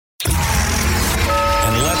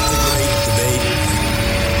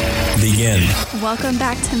begin. Welcome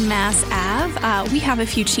back to Mass Ave. We have a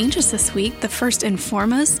few changes this week. The first and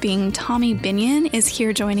foremost being Tommy Binion is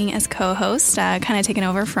here joining as co-host, kind of taking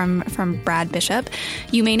over from Brad Bishop.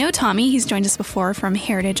 You may know Tommy. He's joined us before from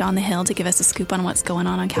Heritage on the Hill to give us a scoop on what's going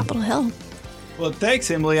on Capitol Hill. Well,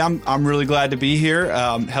 thanks, Emily. I'm really glad to be here.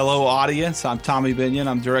 Hello, audience. I'm Tommy Binion.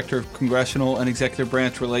 I'm Director of Congressional and Executive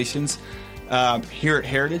Branch Relations here at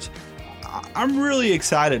Heritage. I'm really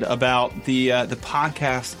excited about the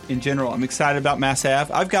podcast in general. I'm excited about Mass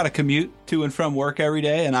Ave. I've got to commute to and from work every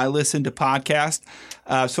day, and I listen to podcasts.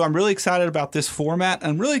 So I'm really excited about this format.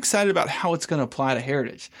 I'm really excited about how it's going to apply to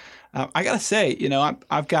Heritage. I got to say,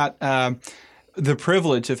 I've got the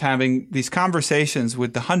privilege of having these conversations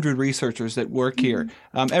with the 100 researchers that work here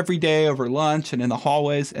every day over lunch and in the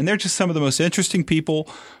hallways. And they're just some of the most interesting people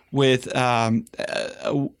with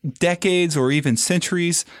decades or even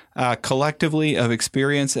centuries collectively of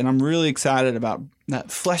experience. And I'm really excited about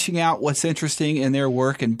fleshing out what's interesting in their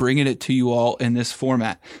work and bringing it to you all in this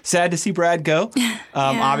format. Sad to see Brad go.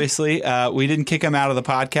 Obviously, we didn't kick him out of the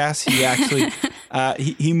podcast. He actually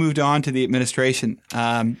he moved on to the administration.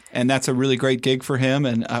 And that's a really great gig for him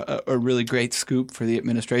and a really great scoop for the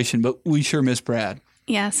administration. But we sure miss Brad.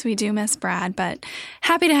 Yes, we do miss Brad, but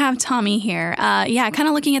happy to have Tommy here. Kind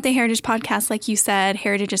of looking at the Heritage podcast, like you said,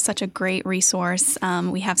 Heritage is such a great resource.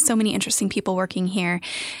 We have so many interesting people working here.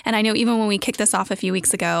 And I know even when we kicked this off a few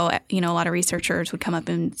weeks ago, a lot of researchers would come up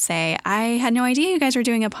and say, I had no idea you guys were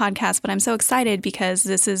doing a podcast, but I'm so excited because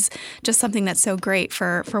this is just something that's so great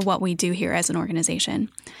for what we do here as an organization.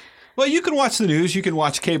 Well, you can watch the news. You can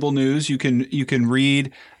watch cable news. You can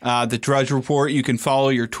read the Drudge Report. You can follow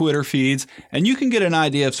your Twitter feeds, and you can get an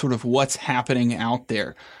idea of sort of what's happening out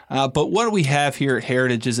there. But what we have here at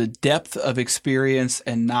Heritage is a depth of experience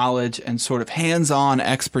and knowledge and sort of hands-on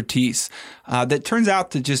expertise that turns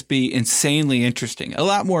out to just be insanely interesting. A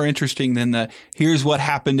lot more interesting than the here's what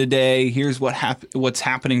happened today, here's what's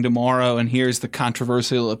happening tomorrow, and here's the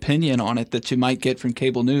controversial opinion on it that you might get from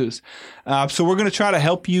cable news. So we're going to try to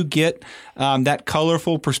help you get that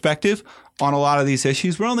colorful perspective on a lot of these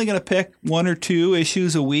issues. We're only going to pick one or two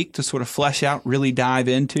issues a week to sort of flesh out, really dive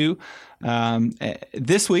into.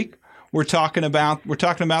 This week, we're talking about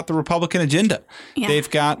the Republican agenda. Yeah. They've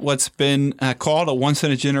got what's been called a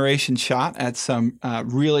once-in-a-generation shot at some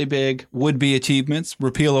really big would-be achievements: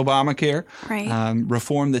 repeal Obamacare, right.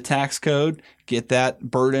 Reform the tax code, get that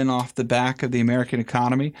burden off the back of the American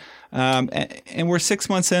economy. And we're 6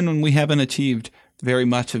 months in and we haven't achieved very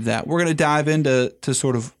much of that. We're going to dive into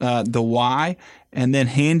sort of the why and then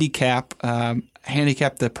handicap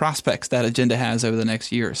the prospects that agenda has over the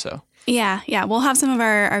next year or so. Yeah. We'll have some of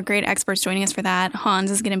our great experts joining us for that.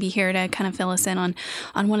 Hans is going to be here to kind of fill us in on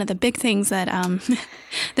one of the big things that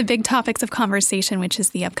the big topics of conversation, which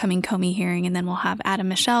is the upcoming Comey hearing. And then we'll have Adam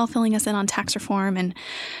Michel filling us in on tax reform. And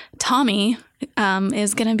Tommy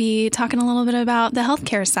is going to be talking a little bit about the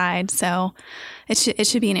healthcare side. So it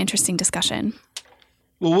should be an interesting discussion.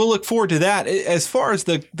 Well, we'll look forward to that. As far as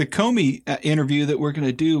the Comey interview that we're going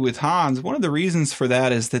to do with Hans, one of the reasons for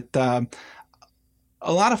that is that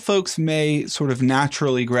a lot of folks may sort of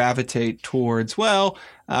naturally gravitate towards,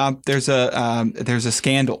 there's a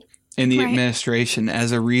scandal in the administration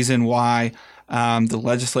as a reason why the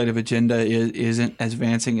legislative agenda isn't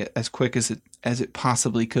advancing as quick as it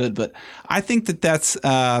possibly could. But I think that's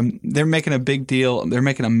they're making a big deal. They're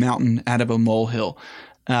making a mountain out of a molehill.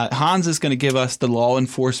 Hans is going to give us the law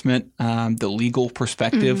enforcement, the legal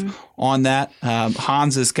perspective on that.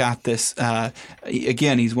 Hans has got this,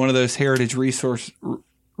 again, he's one of those Heritage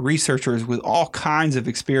researchers with all kinds of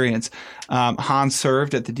experience. Hans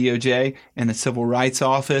served at the DOJ and the Civil Rights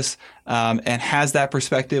Office and has that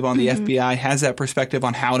perspective on the FBI, has that perspective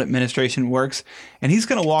on how an administration works. And he's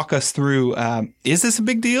going to walk us through, is this a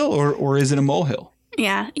big deal or is it a molehill?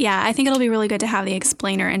 Yeah. I think it'll be really good to have the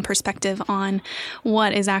explainer and perspective on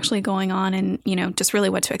what is actually going on and, just really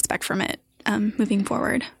what to expect from it moving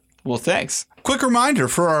forward. Well, thanks. Quick reminder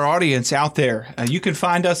for our audience out there. You can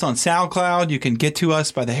find us on SoundCloud. You can get to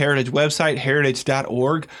us by the Heritage website,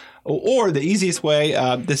 heritage.org. Or the easiest way,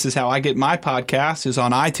 this is how I get my podcast, is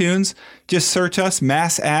on iTunes. Just search us,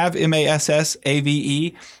 Mass Ave,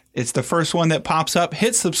 MASSAVE. It's the first one that pops up.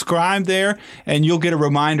 Hit subscribe there, and you'll get a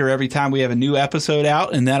reminder every time we have a new episode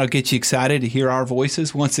out, and that'll get you excited to hear our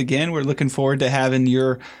voices. Once again, we're looking forward to having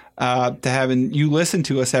you listen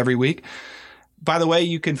to us every week. By the way,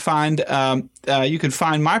 you can find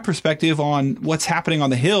my perspective on what's happening on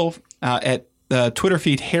the Hill at the Twitter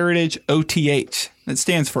feed Heritage OTH. That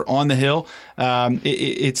stands for On the Hill.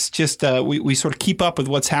 It's just we sort of keep up with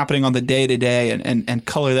what's happening on the day-to-day and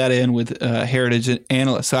color that in with Heritage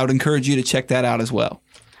analysts. So I would encourage you to check that out as well.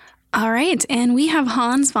 All right, and we have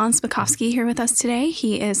Hans von Spakovsky here with us today.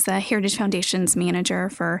 He is the Heritage Foundation's manager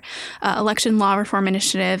for Election Law Reform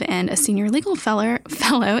Initiative and a senior legal fellow, at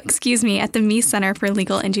the Meese Center for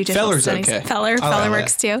Legal and Judicial Feller's Studies. Okay. Feller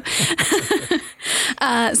works too.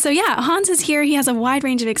 Hans is here. He has a wide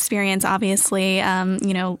range of experience, obviously,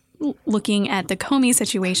 looking at the Comey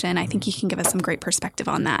situation. I think he can give us some great perspective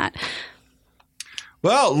on that.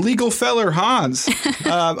 Well, legal feller Hans.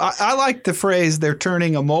 I like the phrase, they're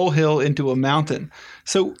turning a molehill into a mountain.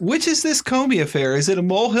 So which is this Comey affair? Is it a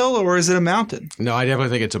molehill or is it a mountain? No, I definitely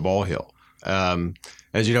think it's a molehill.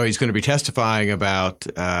 As you know, he's going to be testifying about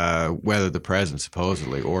whether the president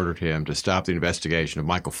supposedly ordered him to stop the investigation of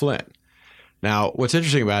Michael Flynn. Now, what's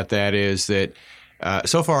interesting about that is that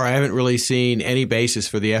so far I haven't really seen any basis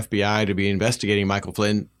for the FBI to be investigating Michael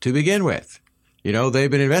Flynn to begin with. You know, they've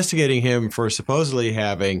been investigating him for supposedly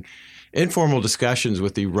having informal discussions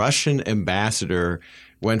with the Russian ambassador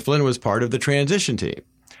when Flynn was part of the transition team.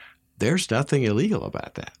 There's nothing illegal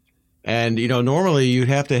about that. And, normally you'd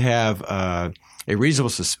have to have a reasonable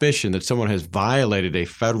suspicion that someone has violated a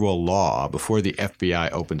federal law before the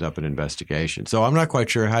FBI opens up an investigation. So I'm not quite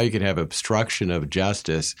sure how you can have obstruction of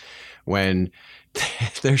justice when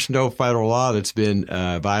there's no federal law that's been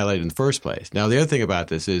violated in the first place. Now, the other thing about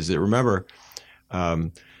this is that, remember,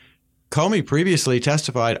 Comey previously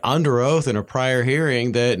testified under oath in a prior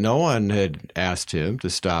hearing that no one had asked him to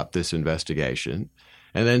stop this investigation.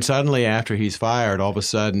 And then suddenly after he's fired, all of a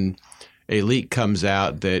sudden a leak comes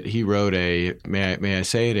out that he wrote a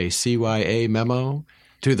CYA memo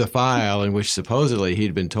to the file in which supposedly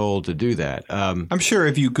he'd been told to do that. I'm sure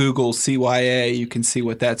if you Google CYA, you can see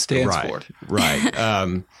what that stands for.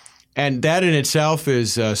 Right. And that in itself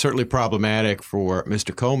is certainly problematic for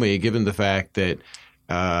Mr. Comey, given the fact that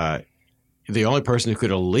the only person who could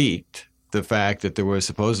have leaked the fact that there was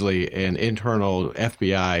supposedly an internal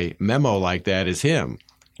FBI memo like that is him,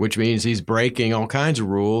 which means he's breaking all kinds of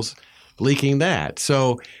rules, leaking that.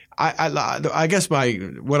 So I guess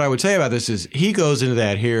what I would say about this is he goes into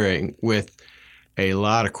that hearing with a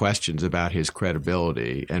lot of questions about his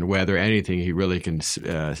credibility and whether anything he really can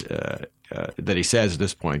that he says at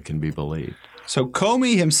this point can be believed. So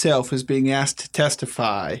Comey himself is being asked to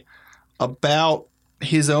testify about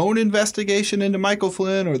his own investigation into Michael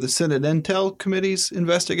Flynn or the Senate Intel Committee's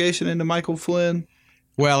investigation into Michael Flynn?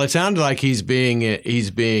 Well, it sounded like he's being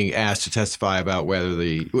asked to testify about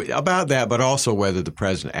that, but also whether the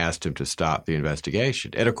president asked him to stop the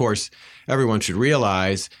investigation. And of course, everyone should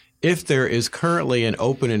realize if there is currently an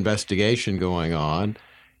open investigation going on,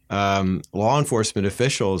 law enforcement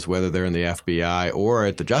officials, whether they're in the FBI or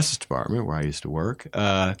at the Justice Department, where I used to work,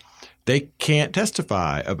 they can't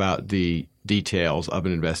testify about the details of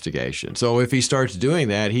an investigation. So if he starts doing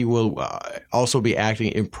that, he will also be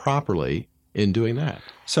acting improperly in doing that.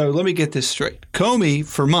 So let me get this straight. Comey,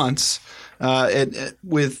 for months,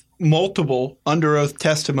 with multiple under oath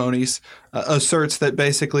testimonies, asserts that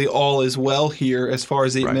basically all is well here as far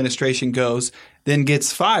as the administration goes, then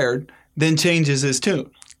gets fired, then changes his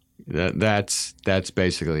tune. That's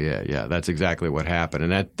basically it. Yeah, that's exactly what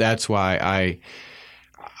happened, and that's why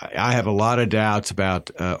I have a lot of doubts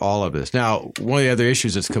about all of this. Now, one of the other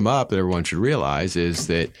issues that's come up that everyone should realize is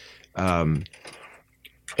that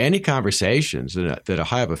any conversations that a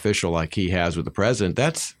high-up official like he has with the president,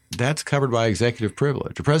 that's covered by executive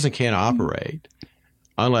privilege. The president can't operate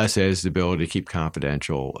unless he has the ability to keep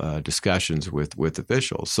confidential discussions with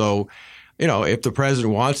officials. So, if the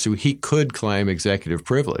president wants to, he could claim executive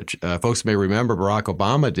privilege. Folks may remember Barack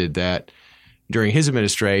Obama did that during his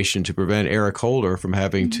administration to prevent Eric Holder from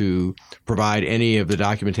having to provide any of the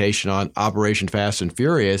documentation on Operation Fast and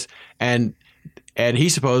Furious, and he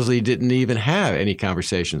supposedly didn't even have any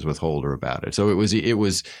conversations with Holder about it. So it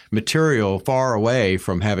was material far away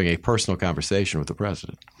from having a personal conversation with the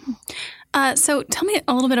president. So tell me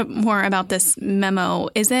a little bit more about this memo.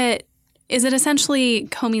 Is it essentially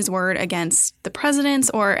Comey's word against the president's,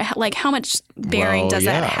 or like how much bearing does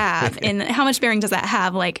that have? And how much bearing does that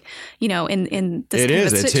have, in this kind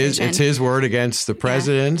of situation? It's his word against the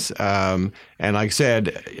president's. And like I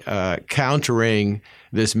said, countering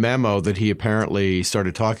this memo that he apparently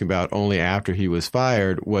started talking about only after he was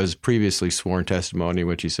fired was previously sworn testimony in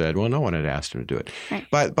which he said, well, no one had asked him to do it.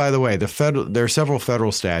 Right. By the way, there are several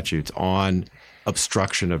federal statutes on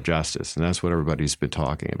obstruction of justice, and that's what everybody's been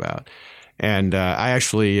talking about. And I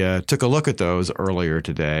actually took a look at those earlier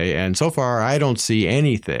today, and so far I don't see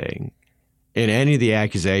anything in any of the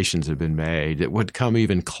accusations that have been made that would come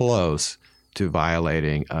even close to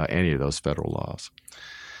violating any of those federal laws.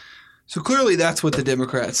 So clearly that's what the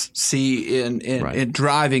Democrats see in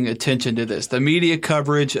driving attention to this. The media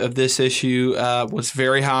coverage of this issue was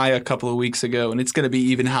very high a couple of weeks ago, and it's going to be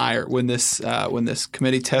even higher when this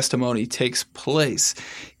committee testimony takes place.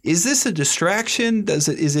 Is this a distraction? Is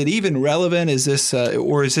it even relevant? Is this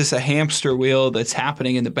or is this a hamster wheel that's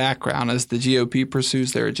happening in the background as the GOP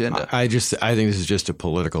pursues their agenda? I think this is just a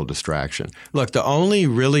political distraction. Look, the only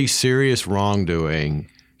really serious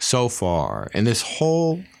wrongdoing so far in this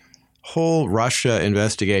whole Russia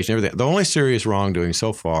investigation, everything, the only serious wrongdoing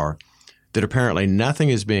so far that apparently nothing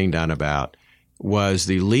is being done about was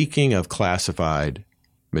the leaking of classified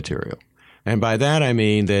material. And by that, I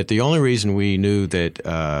mean that the only reason we knew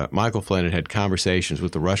that Michael Flynn had conversations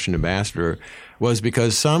with the Russian ambassador was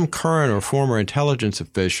because some current or former intelligence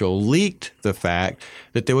official leaked the fact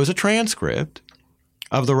that there was a transcript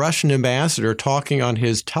of the Russian ambassador talking on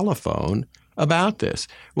his telephone about this.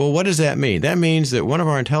 Well, what does that mean? That means that one of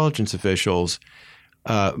our intelligence officials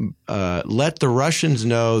let the Russians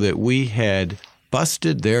know that we had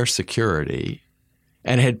busted their security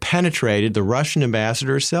and had penetrated the Russian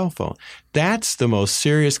ambassador's cell phone. That's the most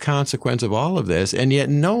serious consequence of all of this, and yet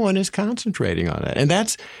no one is concentrating on that. And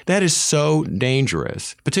that is so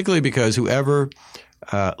dangerous, particularly because whoever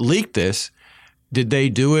leaked this, did they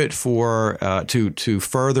do it for to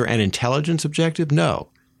further an intelligence objective? No.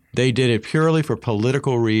 They did it purely for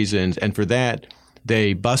political reasons, and for that,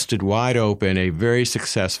 they busted wide open a very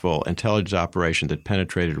successful intelligence operation that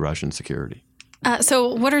penetrated Russian security.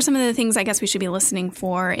 So what are some of the things I guess we should be listening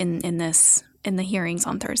for in the hearings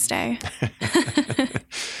on Thursday?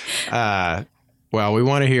 Well, we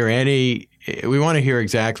want to hear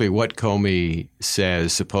exactly what Comey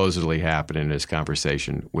says supposedly happened in his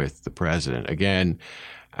conversation with the president. Again,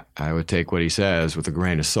 I would take what he says with a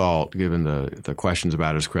grain of salt, given the questions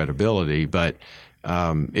about his credibility. But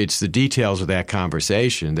it's the details of that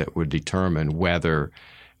conversation that would determine whether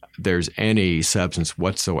there's any substance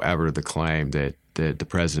whatsoever to the claim that the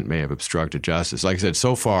president may have obstructed justice. Like I said,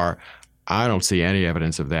 so far, I don't see any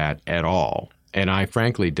evidence of that at all. And I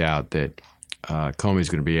frankly doubt that Comey's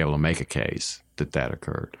going to be able to make a case that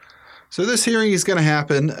occurred. So this hearing is going to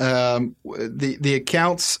happen. The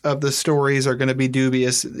accounts of the stories are going to be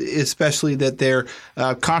dubious, especially that they're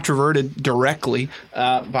controverted directly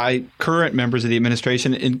by current members of the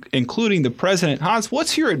administration, including the president. Hans,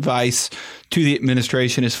 what's your advice to the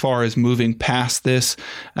administration as far as moving past this?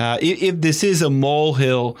 If this is a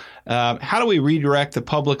molehill, how do we redirect the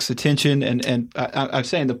public's attention? And I'm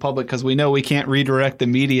saying the public because we know we can't redirect the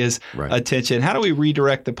media's attention. How do we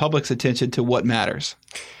redirect the public's attention to what matters?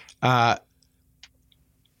 I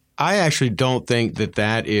actually don't think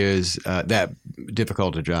that is that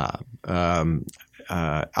difficult a job.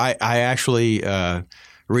 I actually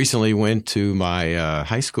recently went to my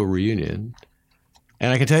high school reunion,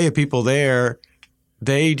 and I can tell you people there,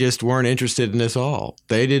 they just weren't interested in this at all.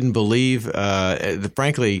 They didn't believe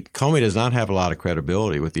frankly, Comey does not have a lot of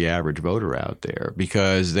credibility with the average voter out there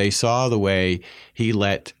because they saw the way he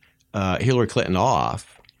let Hillary Clinton off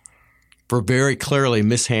for very clearly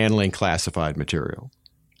mishandling classified material.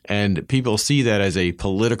 And people see that as a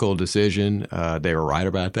political decision. They were right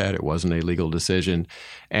about that. It wasn't a legal decision.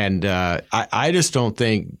 And I just don't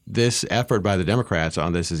think this effort by the Democrats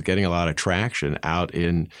on this is getting a lot of traction out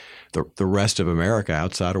in the rest of America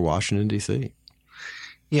outside of Washington, D.C.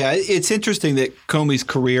 Yeah, it's interesting that Comey's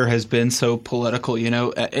career has been so political. You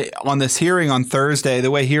know, on this hearing on Thursday, the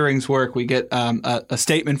way hearings work, we get a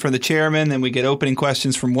statement from the chairman, then we get opening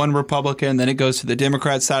questions from one Republican, then it goes to the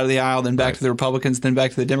Democrat side of the aisle, then back to the Republicans, then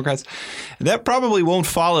back to the Democrats. That probably won't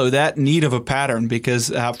follow that neat of a pattern because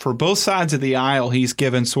for both sides of the aisle, he's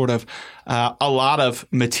given sort of a lot of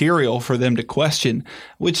material for them to question,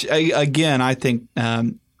 which, again, I think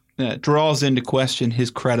draws into question his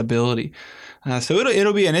credibility. So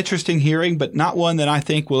it'll be an interesting hearing, but not one that I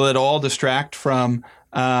think will at all distract from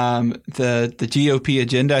the GOP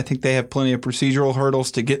agenda. I think they have plenty of procedural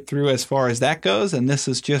hurdles to get through as far as that goes, and this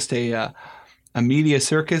is just a media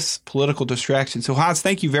circus, political distraction. So, Hans,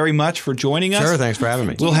 thank you very much for joining us. Sure, thanks for having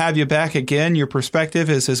me. We'll have you back again. Your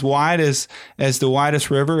perspective is as wide as the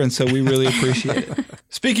widest river, and so we really appreciate it.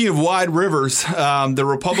 Speaking of wide rivers, the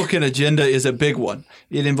Republican agenda is a big one.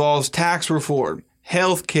 It involves tax reform,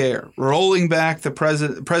 health care, rolling back the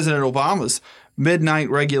President Obama's midnight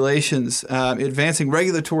regulations, advancing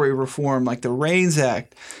regulatory reform like the REINS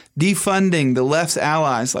Act, defunding the left's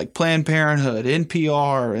allies like Planned Parenthood,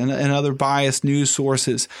 NPR, and other biased news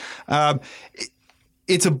sources.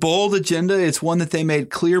 It's a bold agenda. It's one that they made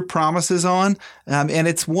clear promises on, and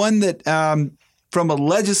it's one that from a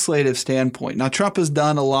legislative standpoint, now Trump has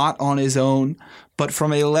done a lot on his own, but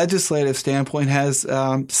from a legislative standpoint has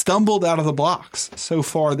stumbled out of the blocks so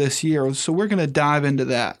far this year. So we're going to dive into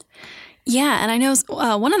that. Yeah, and I know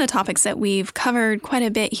one of the topics that we've covered quite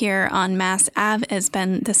a bit here on Mass Ave has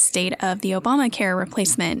been the state of the Obamacare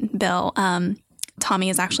replacement bill. Tommy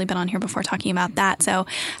has actually been on here before talking about that. So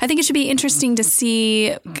I think it should be interesting to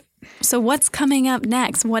see. So what's coming up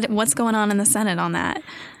next? What's going on in the Senate on that?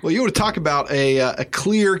 Well, you want to talk about a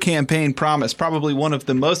clear campaign promise, probably one of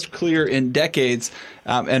the most clear in decades.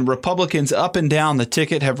 And Republicans up and down the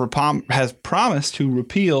ticket has promised to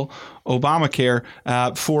repeal Obamacare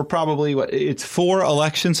for probably it's 4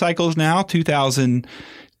 election cycles now,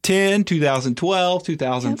 2010, 2012,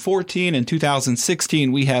 2014, and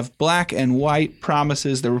 2016. We have black and white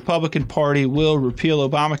promises. The Republican Party will repeal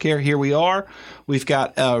Obamacare. Here we are. We've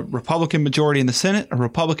got a Republican majority in the Senate, a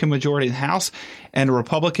Republican majority in the House, and a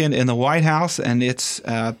Republican in the White House. And it's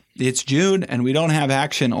June, and we don't have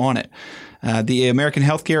action on it. The American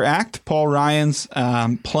Health Care Act, Paul Ryan's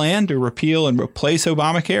plan to repeal and replace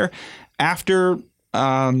Obamacare after 2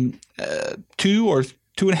 or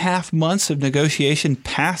 2.5 months of negotiation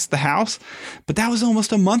passed the House. But that was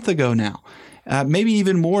almost a month ago now, maybe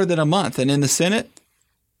even more than a month. And in the Senate,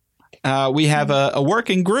 we have a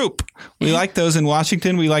working group. We like those in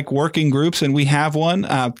Washington. We like working groups, and we have one.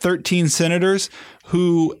 13 senators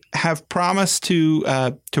who have promised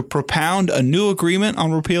to propound a new agreement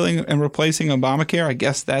on repealing and replacing Obamacare. I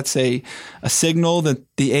guess that's a signal that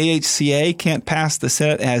the AHCA can't pass the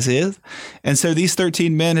Senate as is. And so these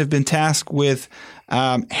 13 men have been tasked with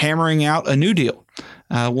hammering out a new deal.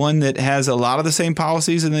 One that has a lot of the same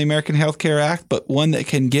policies in the American Health Care Act, but one that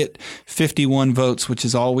can get 51 votes, which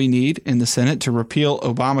is all we need in the Senate to repeal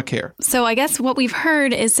Obamacare. So I guess what we've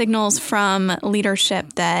heard is signals from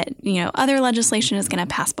leadership that, other legislation is going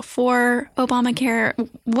to pass before Obamacare.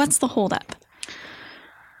 What's the holdup?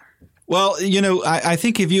 Well, I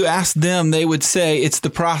think if you ask them, they would say it's the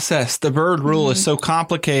process. The Byrd Rule is so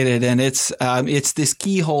complicated, and it's this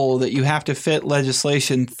keyhole that you have to fit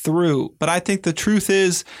legislation through. But I think the truth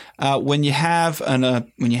is, when you have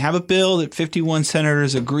a bill that 51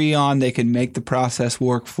 senators agree on, they can make the process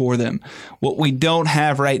work for them. What we don't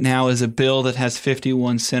have right now is a bill that has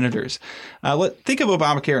 51 senators. Think of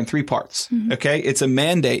Obamacare in 3 parts. Okay, it's a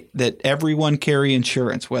mandate that everyone carry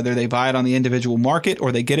insurance, whether they buy it on the individual market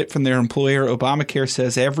or they get it from their employer. Obamacare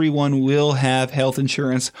says everyone will have health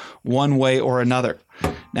insurance one way or another.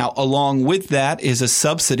 Now, along with that is a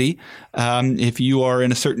subsidy. If you are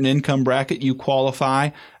in a certain income bracket, you qualify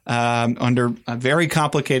under a very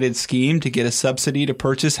complicated scheme to get a subsidy to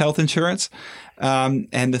purchase health insurance.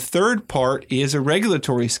 And the third part is a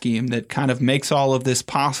regulatory scheme that kind of makes all of this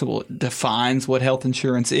possible. It defines what health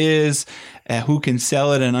insurance is, who can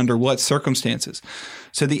sell it, and under what circumstances.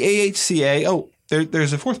 So the AHCA,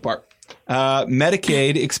 there's a fourth part.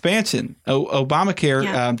 Medicaid expansion.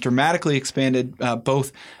 Obamacare dramatically expanded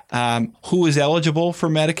both who is eligible for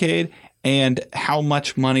Medicaid and how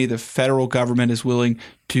much money the federal government is willing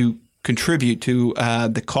to contribute to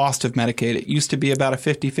the cost of Medicaid. It used to be about a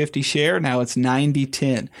 50-50 share. Now it's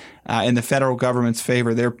 90-10 in the federal government's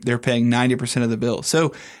favor. They're paying 90% of the bill.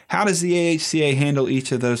 So how does the AHCA handle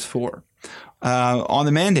each of those 4? On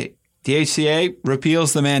the mandate, the AHCA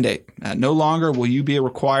repeals the mandate. No longer will you be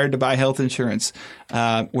required to buy health insurance.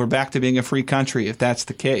 We're back to being a free country if that's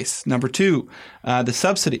the case. Number 2, the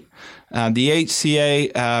subsidy. The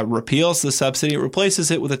AHCA repeals the subsidy. It replaces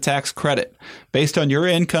it with a tax credit. Based on your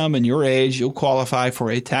income and your age, you'll qualify for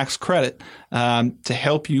a tax credit to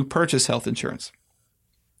help you purchase health insurance.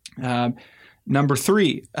 Number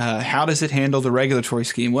 3, how does it handle the regulatory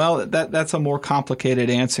scheme? Well, that's a more complicated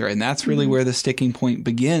answer, and that's really where the sticking point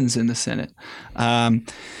begins in the Senate.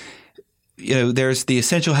 There's the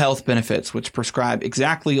essential health benefits, which prescribe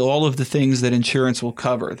exactly all of the things that insurance will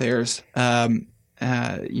cover. There's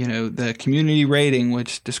the community rating,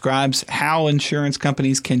 which describes how insurance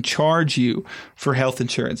companies can charge you for health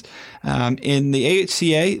insurance. In the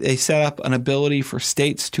AHCA, they set up an ability for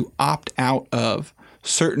states to opt out of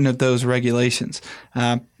certain of those regulations.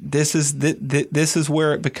 This is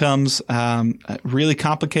where it becomes really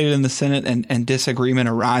complicated in the Senate, and disagreement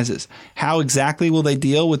arises. How exactly will they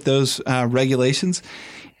deal with those regulations?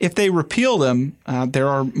 If they repeal them, there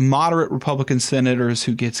are moderate Republican senators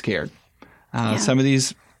who get scared. Some of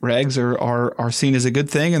these regs are seen as a good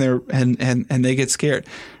thing, and they get scared.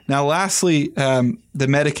 Now, lastly, the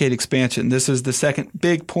Medicaid expansion. This is the second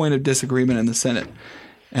big point of disagreement in the Senate.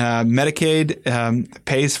 Medicaid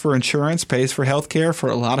pays for insurance, pays for health care for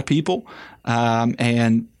a lot of people.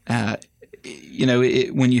 When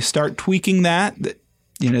you start tweaking that,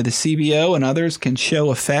 the CBO and others can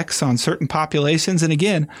show effects on certain populations. And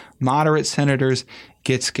again, moderate senators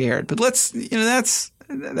get scared. But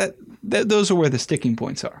those are where the sticking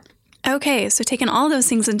points are. Okay, so taking all those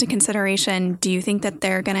things into consideration, do you think that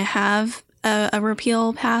they're going to have a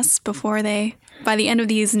repeal pass by the end of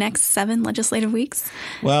these next 7 legislative weeks?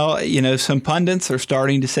 Well, some pundits are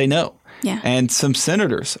starting to say no. Yeah. And some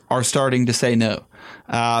senators are starting to say no.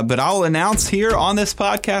 But I'll announce here on this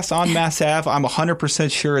podcast on Mass Ave, I'm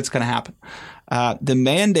 100% sure it's going to happen. The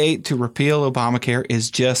mandate to repeal Obamacare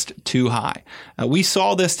is just too high. We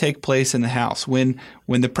saw this take place in the House when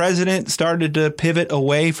the president started to pivot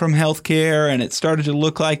away from health care and it started to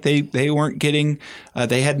look like they weren't getting,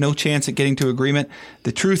 they had no chance at getting to agreement.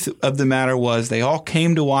 The truth of the matter was they all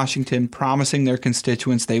came to Washington promising their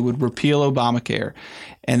constituents they would repeal Obamacare.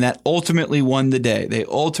 And that ultimately won the day. They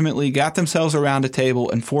ultimately got themselves around a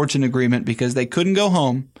table and forged an agreement because they couldn't go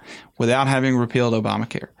home without having repealed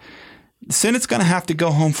Obamacare. The Senate's going to have to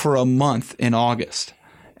go home for a month in August.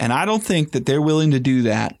 And I don't think that they're willing to do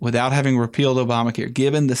that without having repealed Obamacare,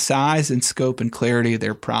 given the size and scope and clarity of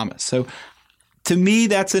their promise. So to me,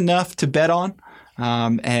 that's enough to bet on.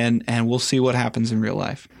 And we'll see what happens in real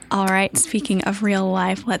life. All right. Speaking of real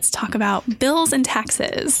life, let's talk about bills and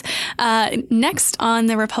taxes. Next on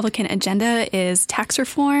the Republican agenda is tax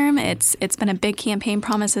reform. It's been a big campaign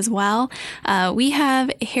promise as well. We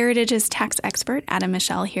have Heritage's tax expert, Adam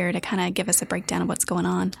Michel, here to kind of give us a breakdown of what's going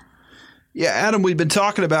on. Yeah, Adam, we've been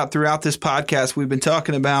talking about throughout this podcast, we've been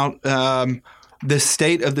talking about the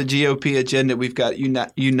state of the GOP agenda. We've got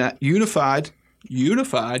unified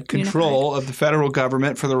control of the federal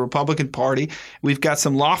government for the Republican Party. We've got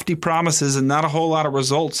some lofty promises and not a whole lot of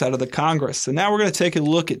results out of the Congress. So now we're going to take a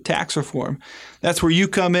look at tax reform. That's where you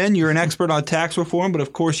come in. You're an expert on tax reform, but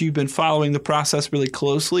of course you've been following the process really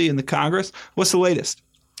closely in the Congress. What's the latest?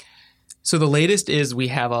 So the latest is we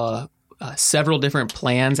have several different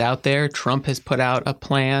plans out there. Trump has put out a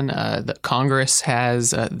plan. The Congress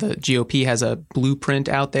has, the GOP has a blueprint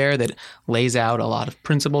out there that lays out a lot of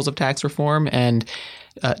principles of tax reform. And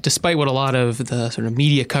despite what a lot of the sort of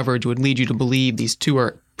media coverage would lead you to believe, these two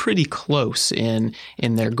are pretty close in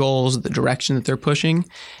their goals, the direction that they're pushing.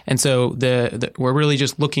 And so we're really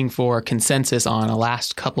just looking for consensus on a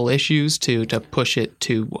last couple issues to push it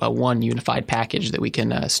to one unified package that we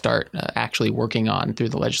can start actually working on through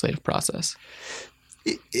the legislative process.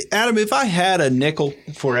 Adam, if I had a nickel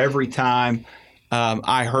for every time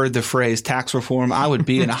I heard the phrase tax reform, I would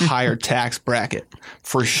be in a higher tax bracket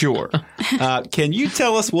for sure. Can you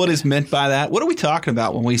tell us what is meant by that? What are we talking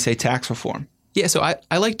about when we say tax reform? Yeah, so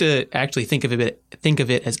I like to actually think of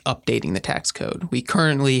it as updating the tax code. We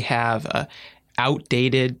currently have a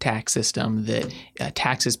outdated tax system that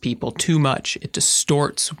taxes people too much. It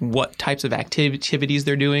distorts what types of activities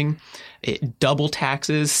they're doing. It double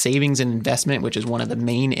taxes savings and investment, which is one of the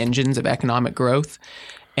main engines of economic growth.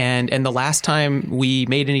 And the last time we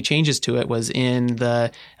made any changes to it was in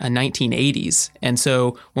the 1980s. And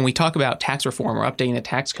so when we talk about tax reform or updating the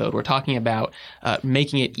tax code, we're talking about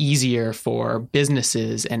making it easier for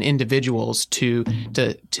businesses and individuals to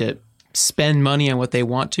spend money on what they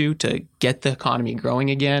want to get the economy growing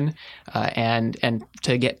again, and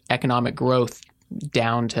to get economic growth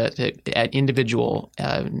down to individual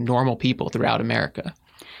normal people throughout America.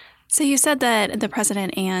 So you said that the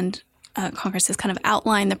president and Congress has kind of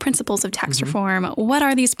outlined the principles of tax reform. What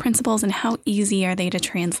are these principles and how easy are they to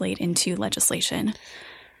translate into legislation?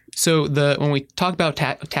 So when we talk about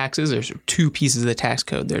taxes, there's two pieces of the tax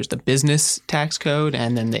code. There's the business tax code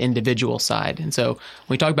and then the individual side. And so when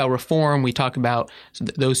we talk about reform, we talk about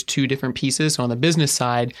those two different pieces. So on the business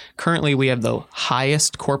side, currently we have the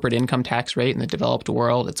highest corporate income tax rate in the developed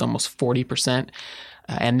world. It's almost 40%.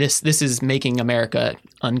 And this is making America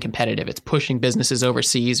uncompetitive. It's pushing businesses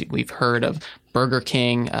overseas. We've heard of Burger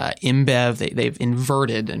King, InBev. They've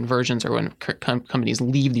inverted. Inversions are when companies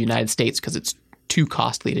leave the United States because it's too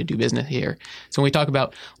costly to do business here. So when we talk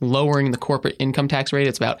about lowering the corporate income tax rate,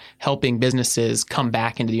 it's about helping businesses come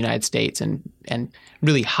back into the United States and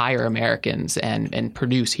really hire Americans and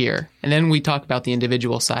produce here. And then we talk about the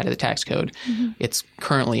individual side of the tax code. It's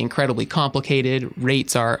currently incredibly complicated.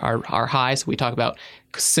 Rates are high. So we talk about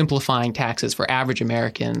simplifying taxes for average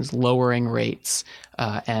Americans, lowering rates,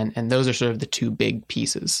 and those are sort of the two big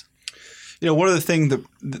pieces. You know, one of the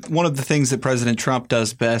things that President Trump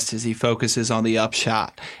does best is he focuses on the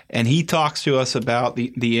upshot, and he talks to us about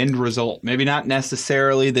the end result. Maybe not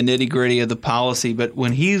necessarily the nitty-gritty of the policy, but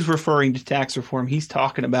when he's referring to tax reform, he's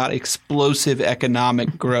talking about explosive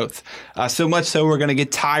economic growth. So much so we're going to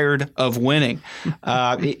get tired of winning.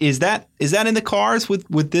 Is that in the cards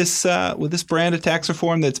with this brand of tax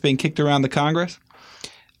reform that's being kicked around the Congress?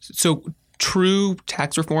 So true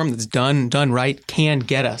tax reform that's done right can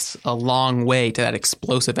get us a long way to that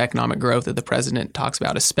explosive economic growth that the president talks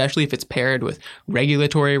about, especially if it's paired with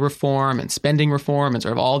regulatory reform and spending reform and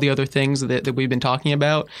sort of all the other things that we've been talking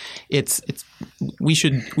about. We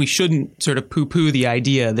shouldn't sort of poo-poo the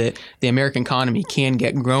idea that the American economy can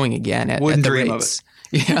get growing again at the dream rates. of it.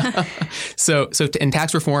 Yeah. And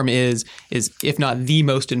tax reform is if not the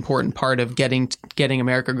most important part of getting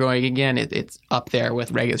America growing again. It's up there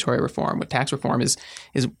with regulatory reform. But tax reform is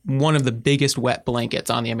one of the biggest wet blankets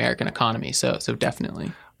on the American economy. So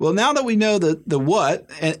definitely. Well, now that we know the what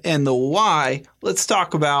and the why, let's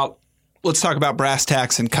talk about brass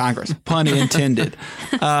tacks in Congress, pun intended.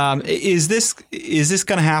 Is this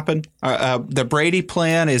going to happen? The Brady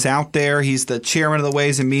plan is out there. He's the chairman of the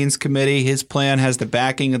Ways and Means Committee. His plan has the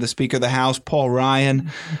backing of the Speaker of the House, Paul Ryan.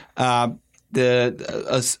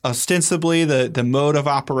 Ostensibly, the mode of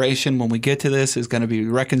operation when we get to this is going to be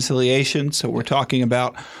reconciliation. So we're talking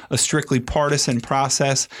about a strictly partisan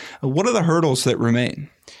process. What are the hurdles that remain?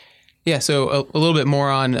 Yeah, so a little bit more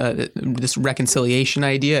on this reconciliation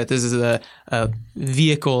idea. This is a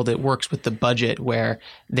vehicle that works with the budget where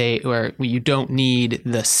you don't need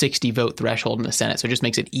the 60 vote threshold in the Senate. So it just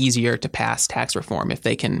makes it easier to pass tax reform if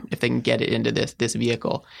they can get it into this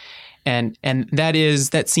vehicle. And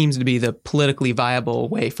that seems to be the politically viable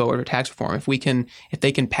way forward for tax reform. If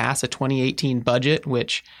they can pass a 2018 budget,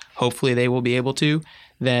 which hopefully they will be able to,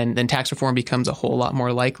 then tax reform becomes a whole lot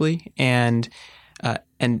more likely. And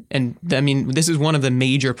I mean, this is one of the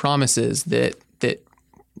major promises that the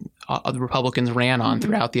Republicans ran on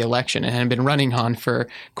throughout the election and have been running on for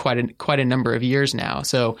quite a number of years now.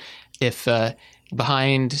 So if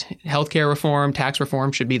behind healthcare reform, tax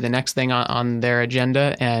reform should be the next thing on their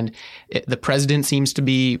agenda. And the president seems to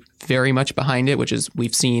be very much behind it, which is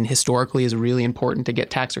we've seen historically is really important to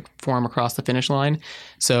get tax reform across the finish line.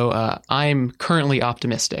 So I'm currently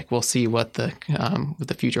optimistic. We'll see what the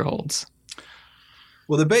future holds.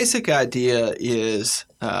 Well, the basic idea is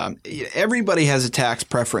everybody has a tax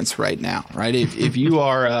preference right now, right? If you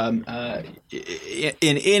are in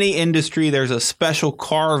any industry, there's a special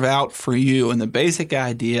carve out for you. And the basic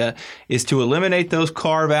idea is to eliminate those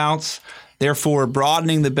carve outs, therefore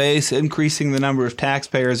broadening the base, increasing the number of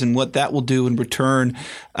taxpayers. And what that will do in return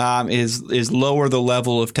is lower the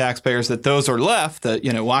level of taxpayers that those are left.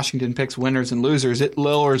 Washington picks winners and losers. It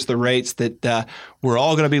lowers the rates that we're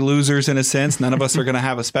all going to be losers in a sense. None of us are going to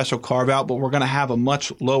have a special carve out, but we're going to have a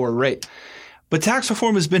much lower rate. But tax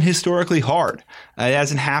reform has been historically hard. It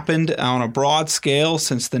hasn't happened on a broad scale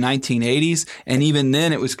since the 1980s. And even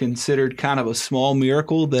then, it was considered kind of a small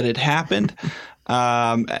miracle that it happened.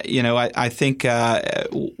 I think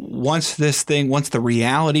once the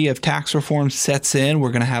reality of tax reform sets in,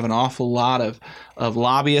 we're going to have an awful lot of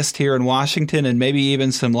lobbyists here in Washington and maybe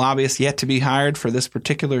even some lobbyists yet to be hired for this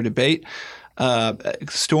particular debate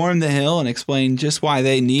storm the Hill and explain just why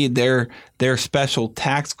they need their special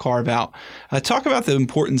tax carve out. Talk about the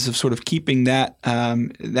importance of sort of keeping that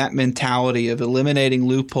mentality of eliminating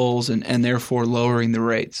loopholes and therefore lowering the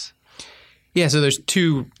rates. Yeah, so there's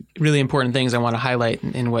two really important things I want to highlight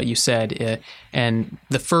in what you said. And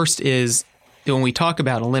the first is when we talk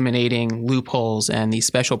about eliminating loopholes and these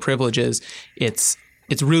special privileges, it's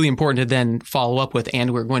really important to then follow up with,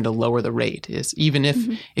 and we're going to lower the rate. Even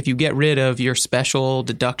if you get rid of your special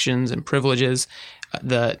deductions and privileges,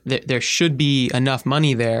 there should be enough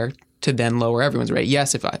money there to then lower everyone's rate.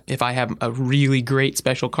 Yes, if I have a really great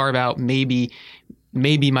special carve out, maybe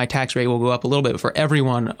my tax rate will go up a little bit. But for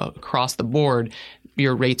everyone across the board,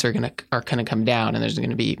 your rates are going to come down, and there's going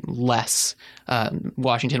to be less.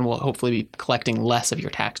 Washington will hopefully be collecting less of your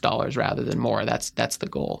tax dollars rather than more. That's the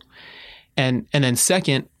goal. And then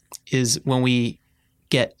second is when we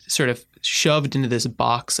get sort of shoved into this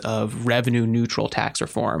box of revenue neutral tax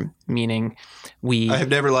reform, meaning I have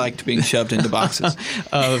never liked being shoved into boxes.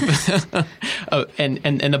 And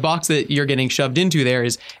the box that you're getting shoved into there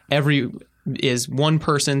is one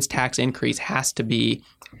person's tax increase has to be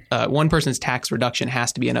one person's tax reduction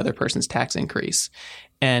has to be another person's tax increase,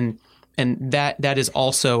 and that is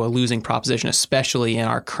also a losing proposition, especially in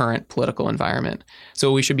our current political environment. So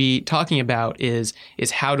what we should be talking about is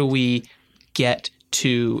how do we get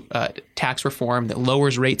to tax reform that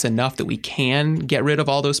lowers rates enough that we can get rid of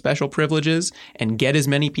all those special privileges and get as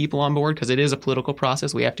many people on board, because it is a political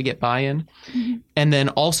process. We have to get buy-in. Mm-hmm. And then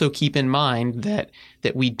also keep in mind that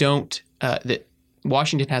we don't that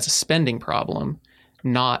Washington has a spending problem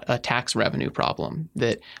not a tax revenue problem,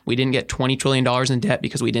 that we didn't get $20 trillion in debt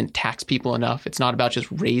because we didn't tax people enough. It's not about just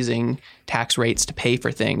raising tax rates to pay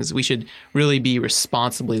for things. We should really be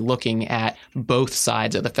responsibly looking at both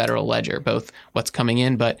sides of the federal ledger, both what's coming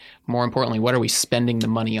in, but more importantly, what are we spending the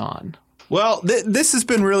money on? Well, this has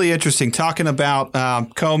been really interesting, talking about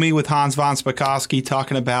Comey with Hans von Spakovsky,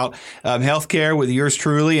 talking about healthcare with yours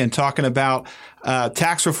truly, and talking about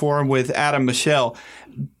tax reform with Adam Michel.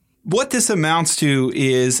 What this amounts to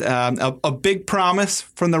is a big promise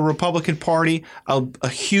from the Republican Party, a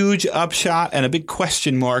huge upshot, and a big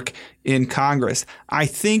question mark in Congress. I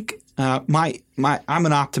think I'm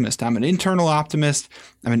an optimist. I'm an internal optimist.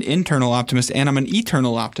 I'm an internal optimist, and I'm an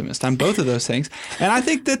eternal optimist. I'm both of those things. And I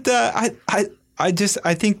think that I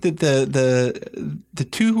think that the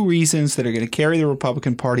two reasons that are going to carry the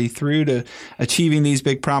Republican Party through to achieving these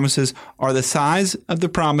big promises are the size of the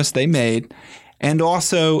promise they made, and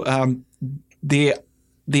also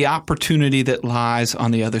the opportunity that lies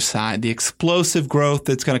on the other side, the explosive growth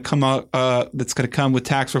that's going to come with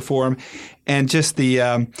tax reform, and just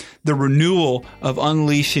the renewal of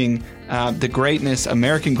unleashing the greatness,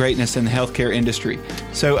 American greatness in the healthcare industry.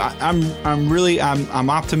 So I'm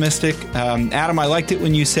optimistic. Adam, I liked it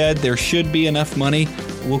when you said there should be enough money.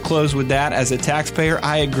 We'll close with that. As a taxpayer,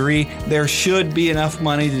 I agree. There should be enough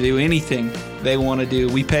money to do anything they want to do.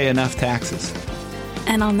 We pay enough taxes.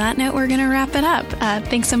 And on that note, we're going to wrap it up.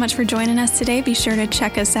 Thanks so much for joining us today. Be sure to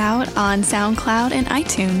check us out on SoundCloud and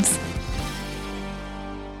iTunes.